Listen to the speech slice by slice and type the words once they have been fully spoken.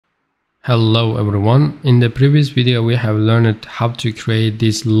Hello everyone. In the previous video we have learned how to create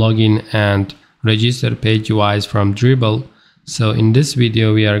this login and register page UIs from Dribble. So in this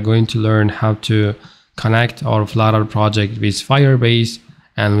video we are going to learn how to connect our Flutter project with Firebase,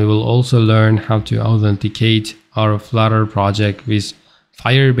 and we will also learn how to authenticate our Flutter project with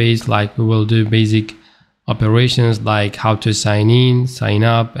Firebase, like we will do basic operations like how to sign in, sign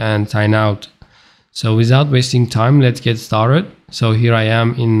up and sign out. So without wasting time, let's get started. So here I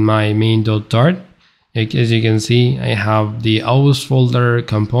am in my main.dart. As you can see, I have the Auth folder,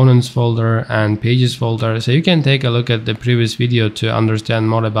 components folder and pages folder. So you can take a look at the previous video to understand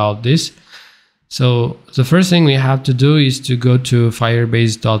more about this. So the first thing we have to do is to go to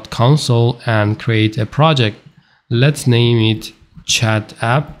firebase.console and create a project. Let's name it chat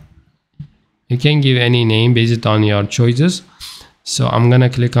app. You can give any name based on your choices. So I'm gonna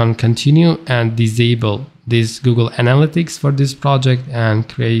click on continue and disable this Google Analytics for this project and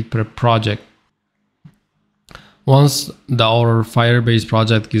create a project. Once our Firebase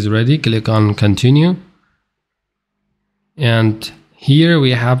project is ready, click on continue. And here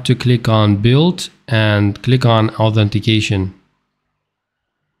we have to click on build and click on authentication.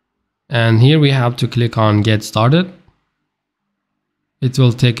 And here we have to click on get started. It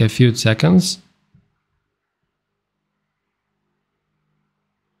will take a few seconds.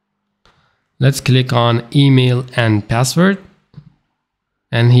 Let's click on email and password,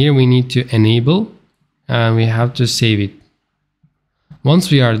 and here we need to enable and we have to save it.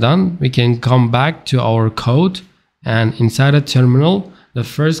 Once we are done, we can come back to our code, and inside a terminal the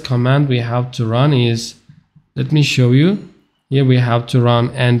first command we have to run is, let me show you. Here we have to run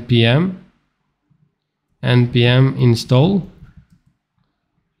npm install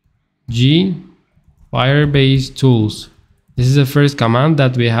g firebase tools. This is the first command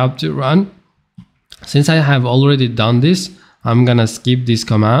that we have to run. Since I have already done this, I'm gonna skip this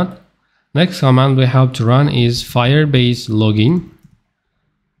command. Next command we have to run is firebase login,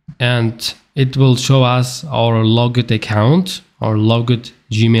 and it will show us our Logout account, our Logout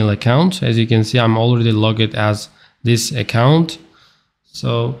Gmail account. As you can see, I'm already logged as this account.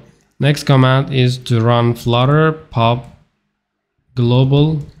 So next command is to run Flutter pub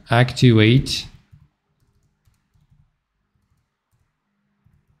global activate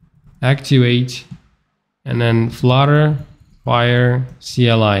and then Flutter fire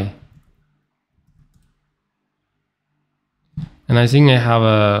CLI. And I think I have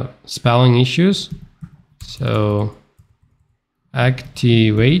a spelling issues. So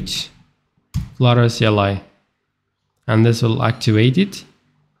activate Flutter CLI, and this will activate it.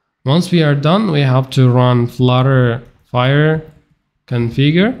 Once we are done, we have to run Flutter fire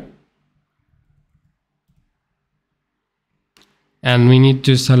configure. And we need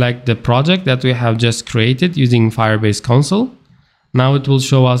to select the project that we have just created using Firebase console. Now it will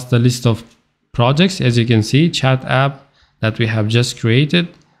show us the list of projects, as you can see, chat app that we have just created,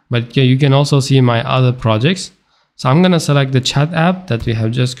 but you can also see my other projects. So I'm gonna select the chat app that we have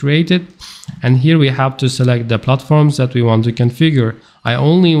just created, and here we have to select the platforms that we want to configure. I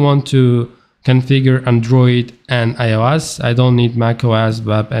only want to configure Android and iOS. I don't need macOS,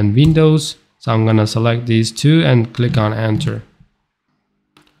 web and Windows. So I'm gonna select these two and click on enter.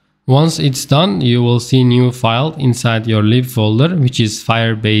 Once it's done, you will see new file inside your lib folder, which is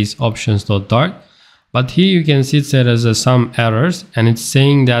firebase options.dart. But here you can see there is some errors, and it's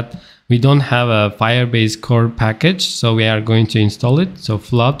saying that we don't have a Firebase core package, so we are going to install it. So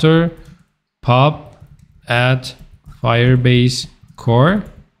Flutter pub add Firebase core,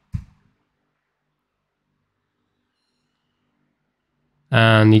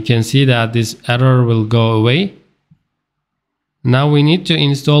 and you can see that this error will go away. Now we need to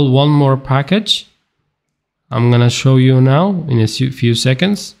install one more package. I'm gonna show you now in a few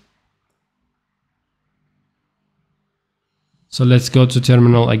seconds. So let's go to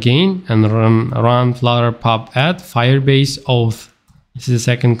terminal again and run Flutter pub add Firebase Auth. This is the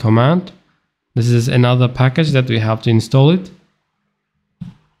second command. This is another package that we have to install it.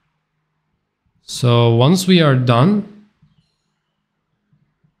 So once we are done,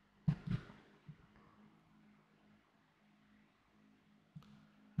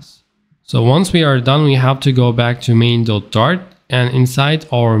 we have to go back to main.dart, and inside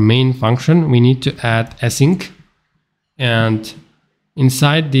our main function, we need to add async. And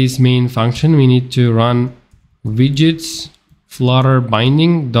inside this main function, we need to run widgets flutter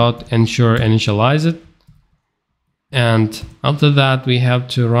binding dot ensure initialize it. And after that, we have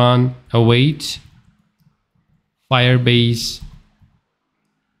to run await firebase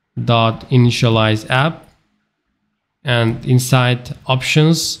dot initialize app, and inside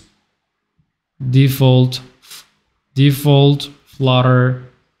options default Flutter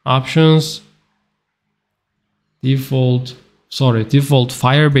options, default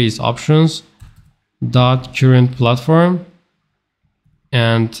Firebase options dot current platform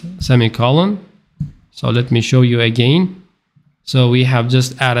and semicolon. So let me show you again. So we have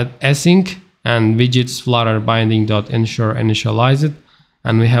just added async and widgets Flutter binding dot ensure initialize it,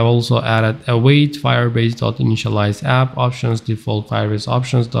 and we have also added await Firebase dot initialize app options default Firebase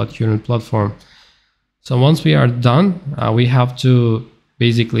options dot current platform. So once we are done, we have to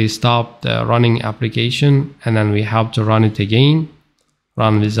basically stop the running application, and then we have to run it again,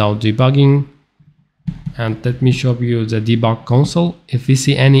 run without debugging. And let me show you the debug console. If we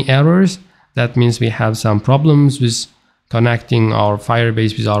see any errors, that means we have some problems with connecting our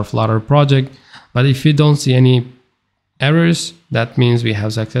Firebase with our Flutter project. But if you don't see any errors, that means we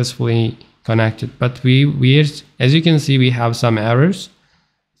have successfully connected. But as you can see, we have some errors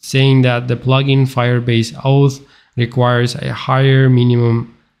saying that the plugin Firebase Auth requires a higher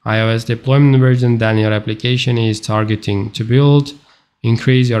minimum iOS deployment version than your application is targeting to build.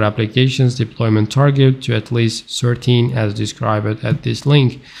 Increase your application's deployment target to at least 13 as described at this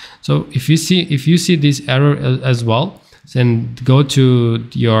link. So if you see this error as well, then go to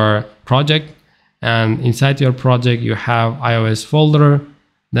your project, and inside your project you have iOS folder.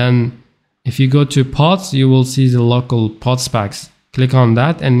 Then if you go to pods, you will see the local pod specs. Click on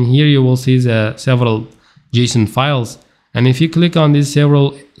that, and here you will see the several JSON files. And if you click on these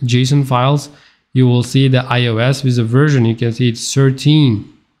several JSON files, you will see the iOS with the version. You can see it's 13.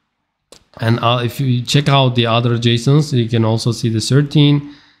 And if you check out the other JSONs, you can also see the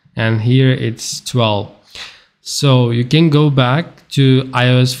 13, and here it's 12. So you can go back to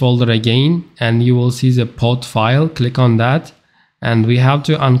iOS folder again, and you will see the pod file. Click on that, and we have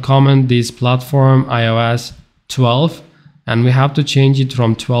to uncomment this platform iOS 12, and we have to change it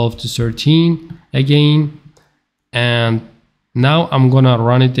from 12 to 13 again. And now I'm gonna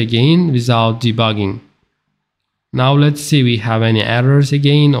run it again without debugging. Now let's see we have any errors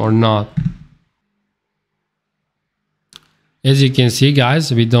again or not. As you can see,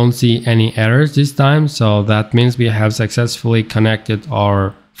 guys, we don't see any errors this time, so that means we have successfully connected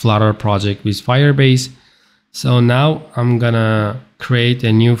our Flutter project with Firebase. So now I'm gonna create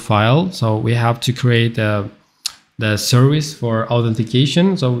a new file. So we have to create the service for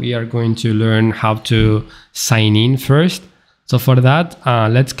authentication. So we are going to learn how to sign in first. So for that,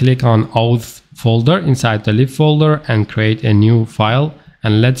 let's click on Auth folder inside the lib folder and create a new file,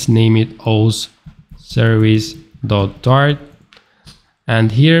 and let's name it auth service.dart.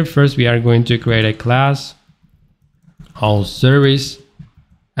 And here first we are going to create a class auth service,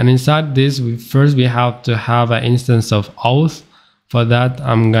 and inside this we have to have an instance of auth. For that,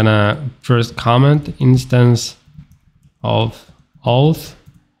 I'm gonna first comment instance of auth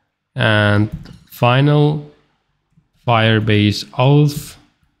and final Firebase auth.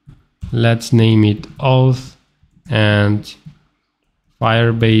 Let's name it auth and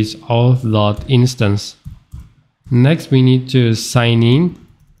Firebase auth.instance. Next, we need to sign in.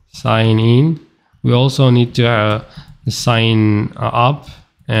 We also need to sign up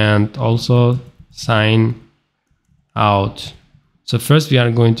and also sign out. So first we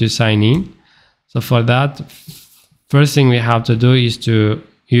are going to sign in. So for that, first thing we have to do is to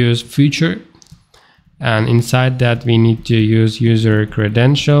use feature. And inside that, we need to use user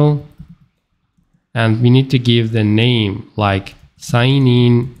credential, and we need to give the name like sign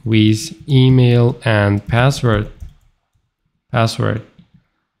in with email and password.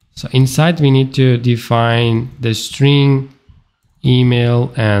 So inside we need to define the string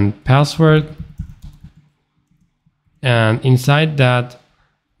email and password. And inside that,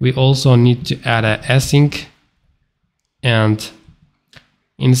 we also need to add a async, and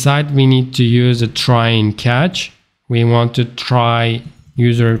inside we need to use a try and catch. We want to try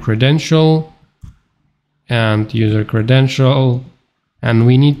user credential, and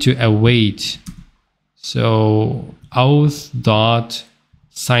we need to await. So auth dot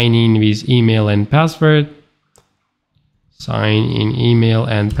sign in with email and password,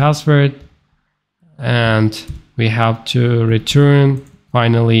 and we have to return,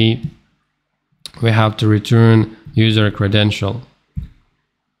 finally we have to return user credential.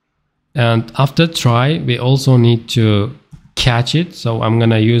 And after try, we also need to catch it. So I'm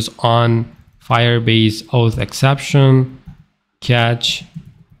gonna use on Firebase auth exception, catch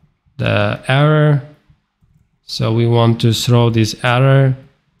the error. So we want to throw this error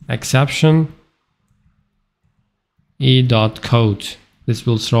exception e.code. This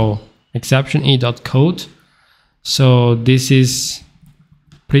will throw exception e.code. So this is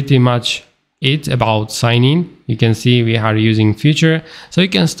pretty much it about signing. You can see we are using feature. So you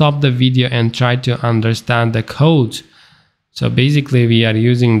can stop the video and try to understand the code So basically we are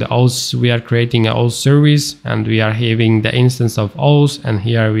using the Auth, we are creating an Auth service, and we are having the instance of Auth, and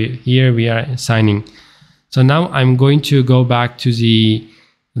here we are signing. So now I'm going to go back to the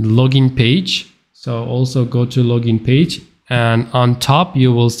login page. So also go to login page, and on top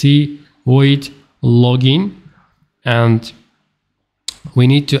you will see void login, and we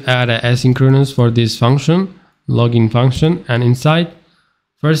need to add an asynchronous for this function, login function. And inside,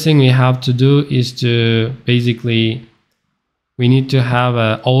 first thing we have to do is to basically we need to have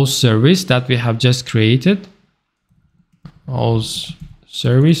a Auth service that we have just created. Auth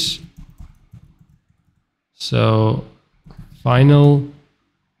service. So final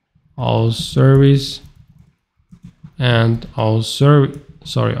Auth service and Auth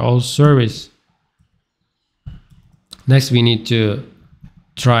service. Next we need to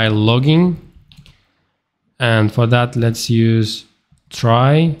try logging, and for that let's use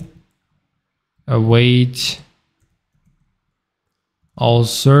try await Auth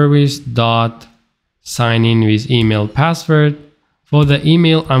service dot sign in with email password. For the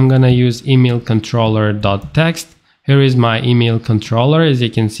email, I'm gonna use email controller dot text. Here is my email controller, as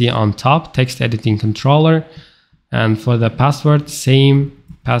you can see on top, text editing controller. And for the password, same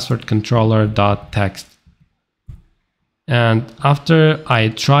password controller dot text. And after I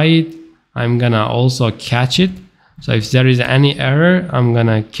try it, I'm gonna also catch it. So if there is any error, I'm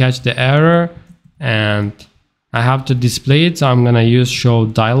gonna catch the error, and I have to display it. So I'm gonna use show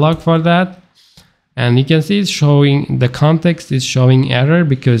dialog for that. And you can see it's showing, the context is showing error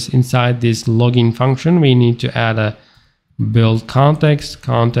because inside this login function, we need to add a build context.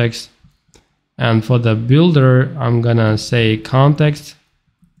 And for the builder, I'm gonna say context,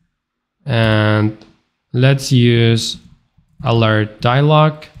 and let's use alert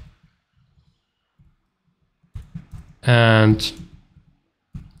dialog, and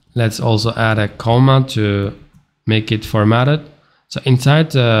let's also add a comma to make it formatted. So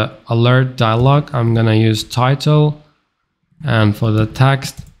inside the alert dialog, I'm gonna use title, and for the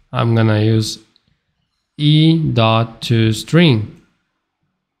text, I'm gonna use e.toString,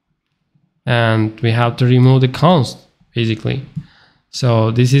 and we have to remove the const basically.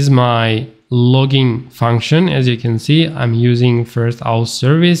 So this is my logging function. As you can see, I'm using first Auth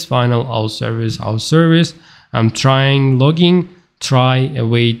service, final Auth service. I'm trying logging, try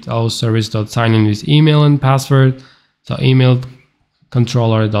await Auth service dot sign in with email and password. So email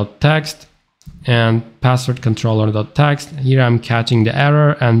controller.text and password controller.text. Here I'm catching the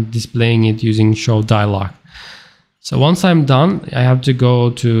error and displaying it using show dialog. So once I'm done, I have to go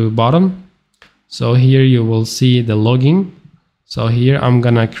to bottom. So here you will see the logging. So here I'm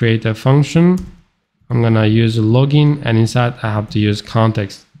gonna create a function. I'm gonna use login, and inside I have to use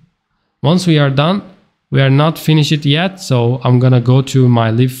context. Once we are done, we are not finished it yet. So I'm gonna go to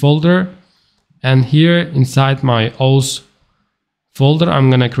my lib folder, and here inside my Auth folder, I'm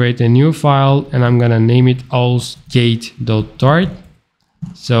gonna create a new file, and I'm gonna name it authgate.dart.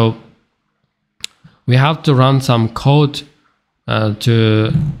 So we have to run some code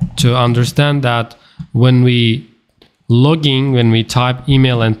to understand that when we logging, when we type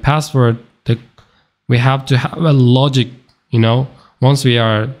email and password, we have to have a logic. Once we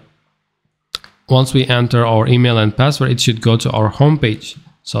enter our email and password, it should go to our home page.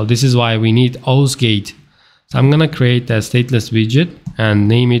 So this is why we need authgate. So I'm gonna create a stateless widget and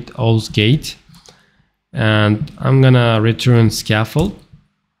name it authgate, and I'm gonna return scaffold.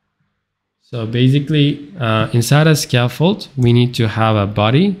 So basically, inside a scaffold, we need to have a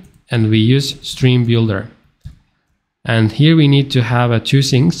body, and we use stream builder. And here we need to have two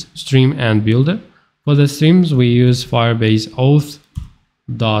things, stream and builder. For the streams, we use Firebase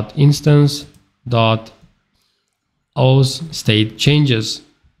auth.instance.auth state changes.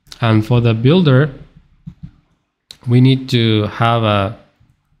 And for the builder, we need to have a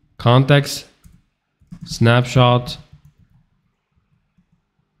context, snapshot,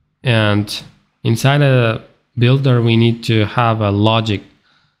 and inside a builder, we need to have a logic.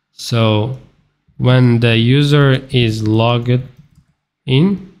 So when the user is logged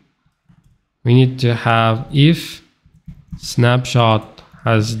in, we need to have if snapshot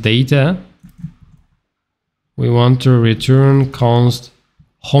has data, we want to return const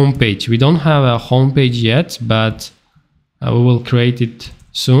homepage. We don't have a homepage yet, but we will create it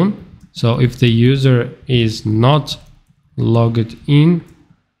soon. So if the user is not logged in,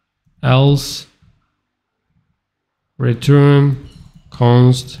 else return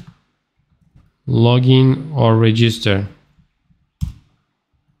const login or register.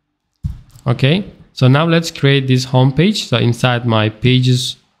 Okay, so now let's create this home page. So inside my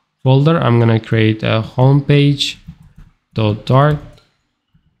pages folder, I'm gonna create a homepage.dart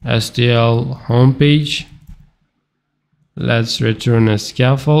STL homepage, Let's return a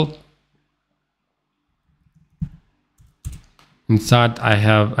scaffold. Inside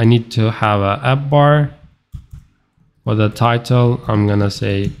I need to have a app bar. For the title, I'm gonna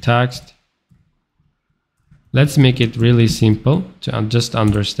say text. Let's make it really simple to just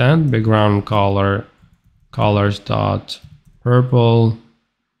understand. Background color, colors dot purple,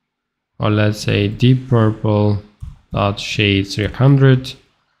 or let's say deep purple dot shade 300.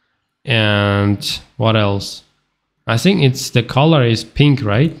 And what else? I think it's the color is pink,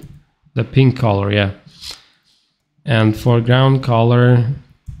 right? The pink color, yeah. And foreground color,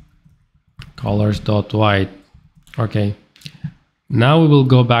 colors dot white. Okay. Now we will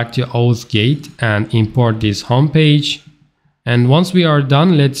go back to authenticate and import this home page. And once we are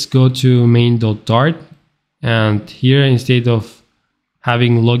done, let's go to main.dart. And here, instead of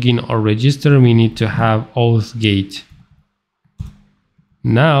having login or register, we need to have authenticate.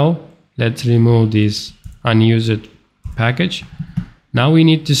 Now let's remove this unused package. Now we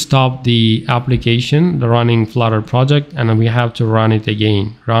need to stop the application, the running Flutter project, and we have to run it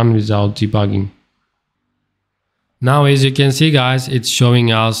again, run without debugging. Now, as you can see, guys, it's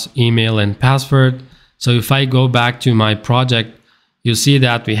showing us email and password. So if I go back to my project, you see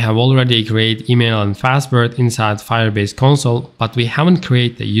that we have already created email and password inside Firebase console, but we haven't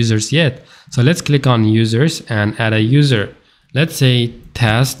created the users yet. So let's click on users and add a user. Let's say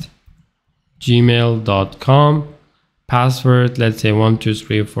test gmail.com, password, let's say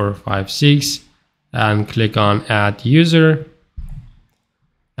 123456, and click on add user.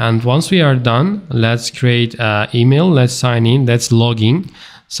 And once we are done, let's create an email. Let's sign in. Let's log in.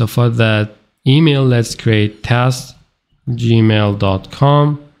 So for the email, let's create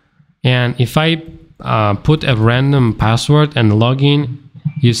test@gmail.com. And if I put a random password and log in,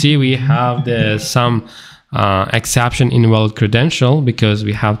 you see we have some exception invalid credential because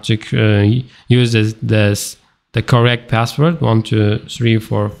we have to use the correct password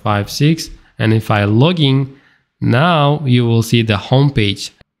 123456. And if I log in, now you will see the home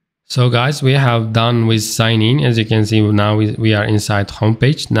page. So guys, we have done with sign in. As you can see, now we are inside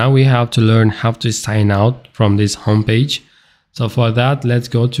homepage. Now we have to learn how to sign out from this homepage. So for that, let's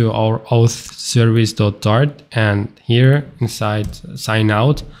go to our auth service.dart, and here inside sign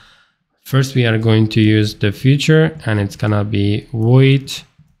out, first we are going to use the feature, and it's gonna be void,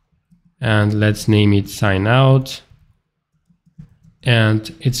 and let's name it sign out.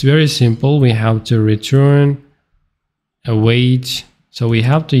 And it's very simple. We have to return await. So we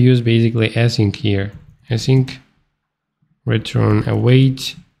have to use basically async here. Async return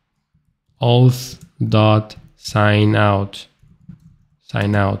await auth dot sign out.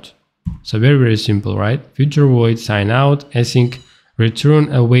 Sign out. So very simple, right? Future void sign out, async return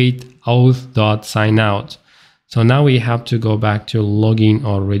await auth dot sign out. So now we have to go back to login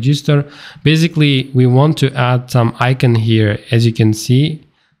or register. Basically, we want to add some icon here, as you can see.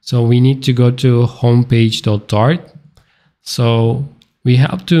 So we need to go to homepage.dart. So we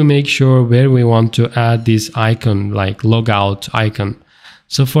have to make sure where we want to add this icon, like logout icon.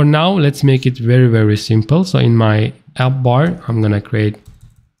 So for now, let's make it very simple. So in my app bar, I'm gonna create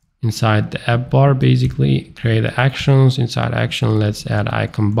inside the app bar, basically create the actions. Inside action, let's add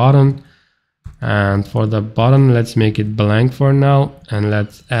icon button. And for the button, let's make it blank for now. And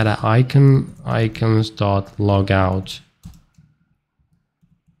let's add an icon, icons.logout.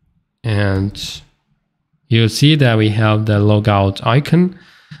 And you'll see that we have the logout icon.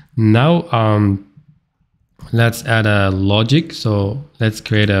 Now let's add a logic. So let's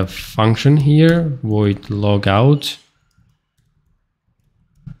create a function here, void logout.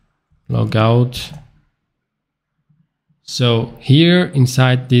 So here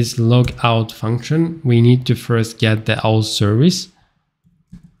inside this logout function, we need to first get the auth service.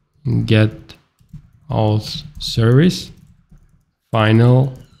 Get auth service,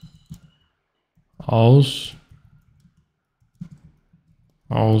 final auth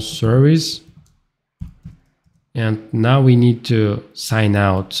service, and now we need to sign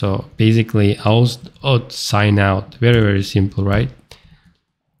out. So basically auth sign out, very simple, right?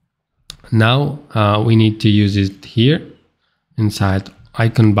 Now we need to use it here inside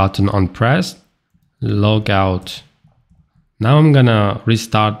icon button on press logout. Now I'm gonna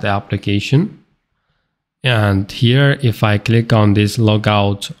restart the application. And here, if I click on this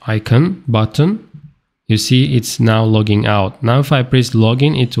logout icon button, you see it's now logging out. Now if I press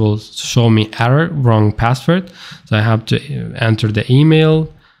login, it will show me error, wrong password. So I have to enter the email.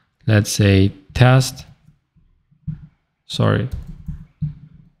 Let's say test. Sorry.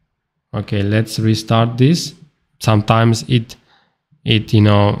 Okay, let's restart this. Sometimes it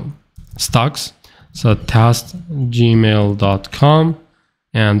stucks. So test@gmail.com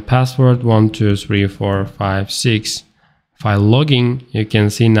and password 123456. While logging, you can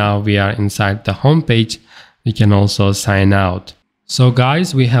see now we are inside the home page. We can also sign out. So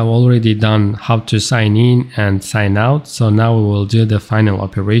guys, we have already done how to sign in and sign out. So now we will do the final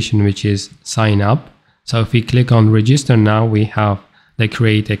operation, which is sign up. So if we click on register now, we have the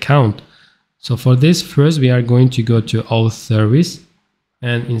create account. So for this, first we are going to go to Auth service,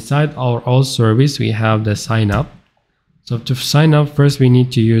 and inside our Auth service we have the sign up. So to sign up, first we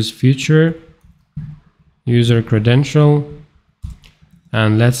need to use future user credential,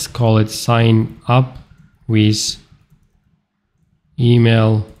 and let's call it sign up with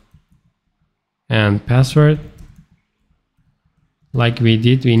email and password. Like we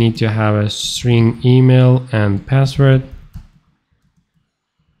did, we need to have a string email and password,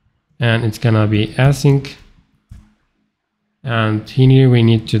 and it's gonna be async. And here we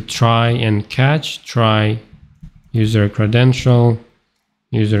need to try and catch, try user credential,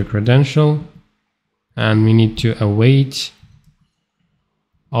 and we need to await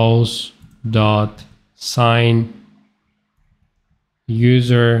auth dot sign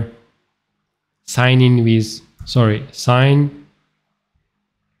user sign in with sign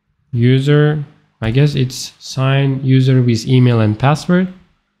user, I guess it's sign user with email and password,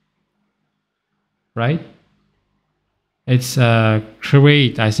 right? It's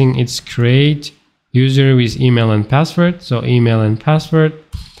create, I think it's create user with email and password. So email and password.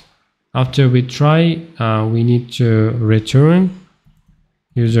 After we try, we need to return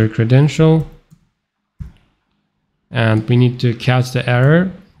user credential, and we need to catch the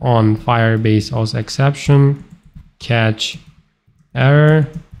error on Firebase auth exception, catch error,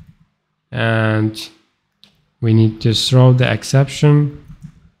 and we need to throw the exception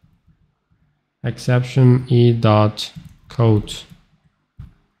e dot code.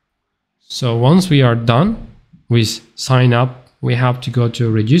 So once we are done with sign up, we have to go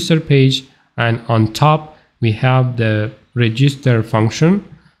to register page, and on top we have the register function.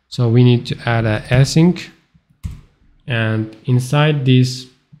 So we need to add a async, and inside this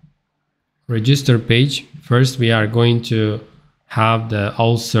register page, first we are going to have the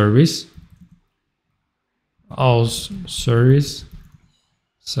auth service.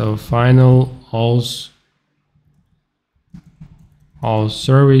 So final auth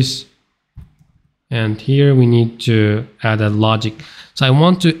service, and here we need to add a logic. So I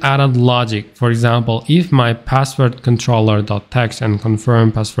want to add a logic. For example, if my password controller.text and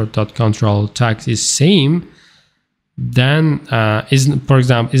confirm password.control.text is same, then for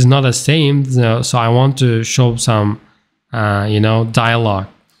example is not the same. So I want to show some dialog.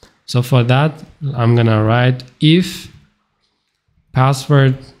 So for that, I'm gonna write if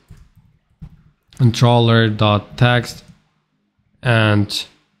password controller.text and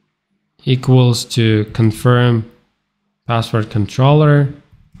equals to confirm password controller,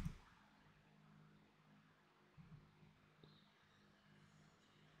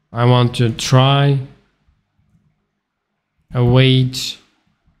 I want to try await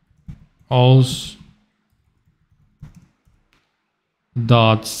auth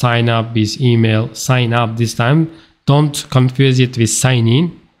dot sign up with email. Sign up this time, don't confuse it with sign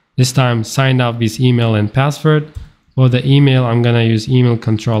in. This time sign up with email and password. For the email, I'm gonna use email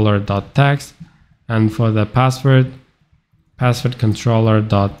controller.text, and for the password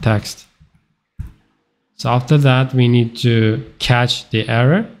controller.text. So after that, we need to catch the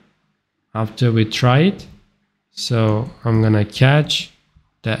error after we try it. So I'm gonna catch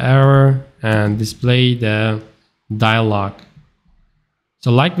the error and display the dialog. So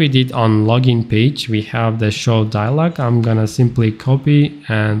like we did on login page, we have the show dialog. I'm gonna simply copy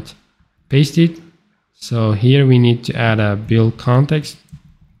and paste it. So here we need to add a build context,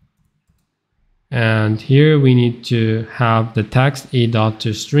 and here we need to have the text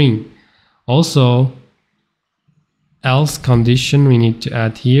a.toString. Also, else condition we need to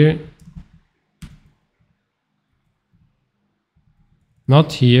add here.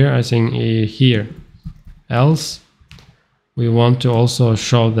 Not here, I think here. Else, we want to also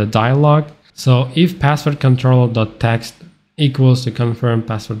show the dialog. So if password controller.text equals to confirm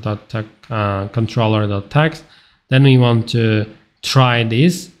password.controller.text, then we want to try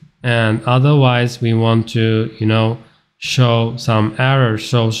this, and otherwise we want to show some error,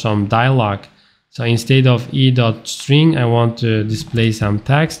 show some dialog. So instead of e.string, I want to display some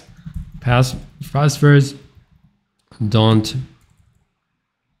text. Passwords don't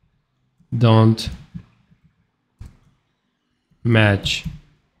match.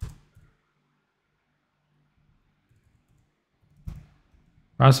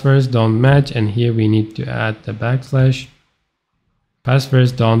 Passwords don't match, and here we need to add the backslash.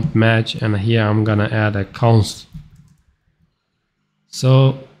 Passwords don't match, and here I'm gonna add a const.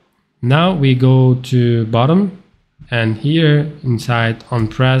 So now we go to bottom And here inside on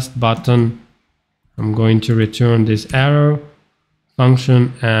pressed button, I'm going to return this arrow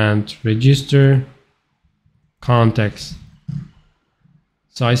function and register context.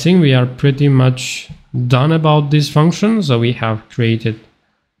 So I think we are pretty much done about this function. So we have created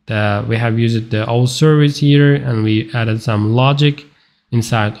we have used the auth service here, and we added some logic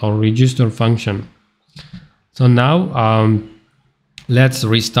inside our register function. So now let's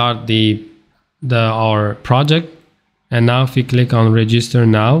restart our project. And now if we click on register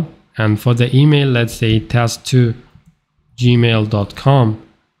now, and for the email, let's say test2gmail.com.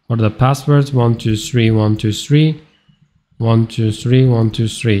 For the passwords 123123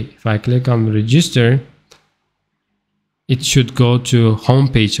 123123. If I click on register, it should go to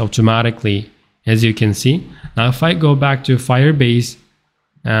homepage automatically, as you can see. Now if I go back to Firebase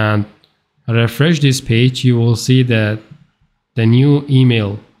and refresh this page, you will see that the new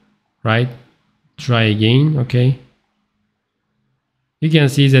email, right? Try again. Okay, you can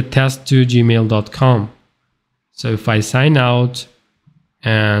see the test2gmail.com. So if I sign out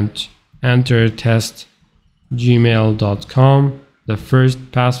and enter test2gmail.com, the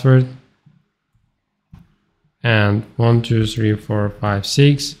first password, and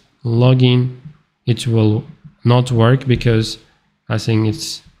 123456 login, it will not work because I think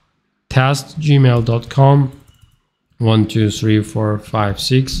it's test2gmail.com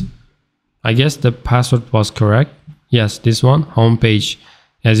 123456. I guess the password was correct. Yes, this one, homepage.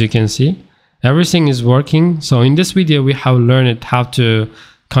 As you can see, everything is working. So in this video, we have learned how to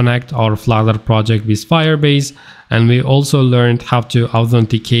connect our Flutter project with Firebase, and we also learned how to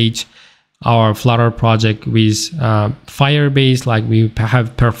authenticate our Flutter project with Firebase, like we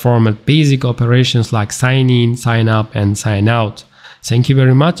have performed basic operations like sign in, sign up, and sign out. Thank you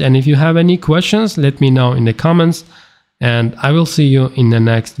very much. And if you have any questions, let me know in the comments, and I will see you in the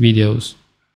next videos.